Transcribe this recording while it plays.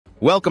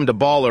Welcome to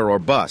Baller or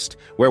Bust,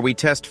 where we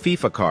test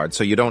FIFA cards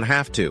so you don't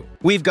have to.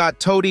 We've got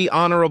TOTY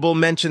Honorable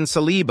Mention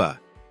Saliba.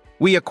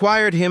 We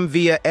acquired him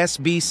via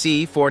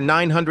SBC for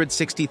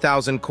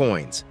 960,000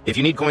 coins. If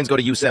you need coins, go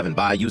to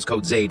U7, use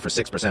code ZADE for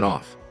 6%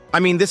 off. I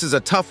mean, this is a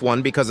tough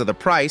one because of the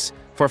price.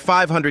 For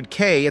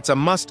 500k, it's a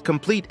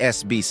must-complete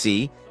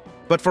SBC,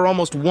 but for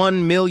almost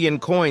 1 million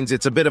coins,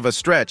 it's a bit of a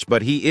stretch,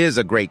 but he is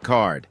a great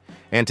card.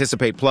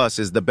 Anticipate Plus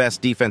is the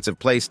best defensive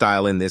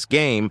playstyle in this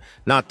game,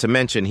 not to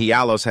mention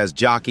Hialos has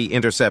Jockey,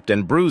 Intercept,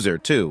 and Bruiser,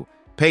 too.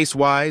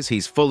 Pace-wise,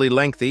 he's fully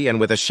lengthy, and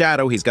with a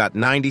shadow, he's got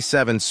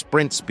 97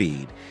 sprint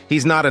speed.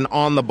 He's not an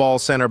on-the-ball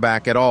center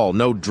back at all.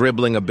 No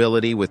dribbling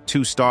ability with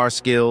 2-star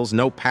skills,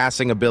 no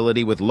passing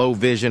ability with low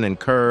vision and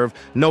curve,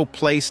 no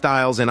play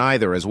styles in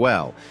either as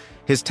well.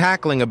 His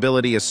tackling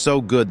ability is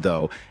so good,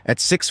 though. At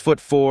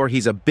 6'4",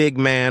 he's a big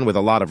man with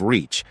a lot of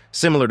reach,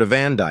 similar to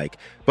Van Dijk.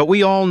 But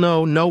we all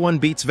know no one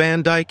beats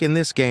Van Dijk in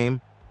this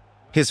game.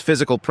 His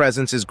physical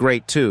presence is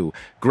great, too.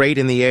 Great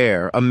in the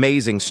air,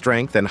 amazing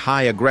strength, and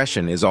high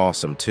aggression is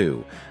awesome,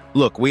 too.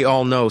 Look, we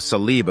all know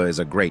Saliba is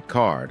a great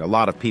card. A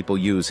lot of people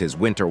use his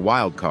winter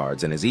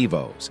wildcards and his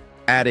Evos.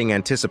 Adding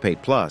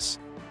Anticipate Plus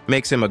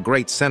makes him a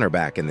great center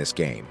back in this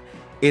game.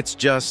 It's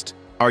just,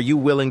 are you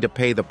willing to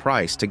pay the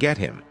price to get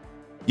him?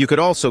 You could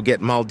also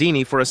get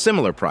Maldini for a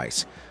similar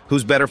price,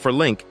 who's better for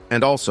link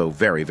and also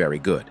very, very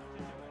good.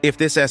 If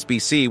this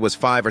SBC was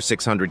 500 or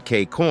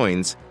 600k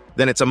coins,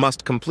 then it's a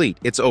must complete.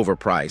 It's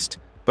overpriced,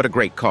 but a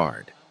great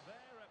card.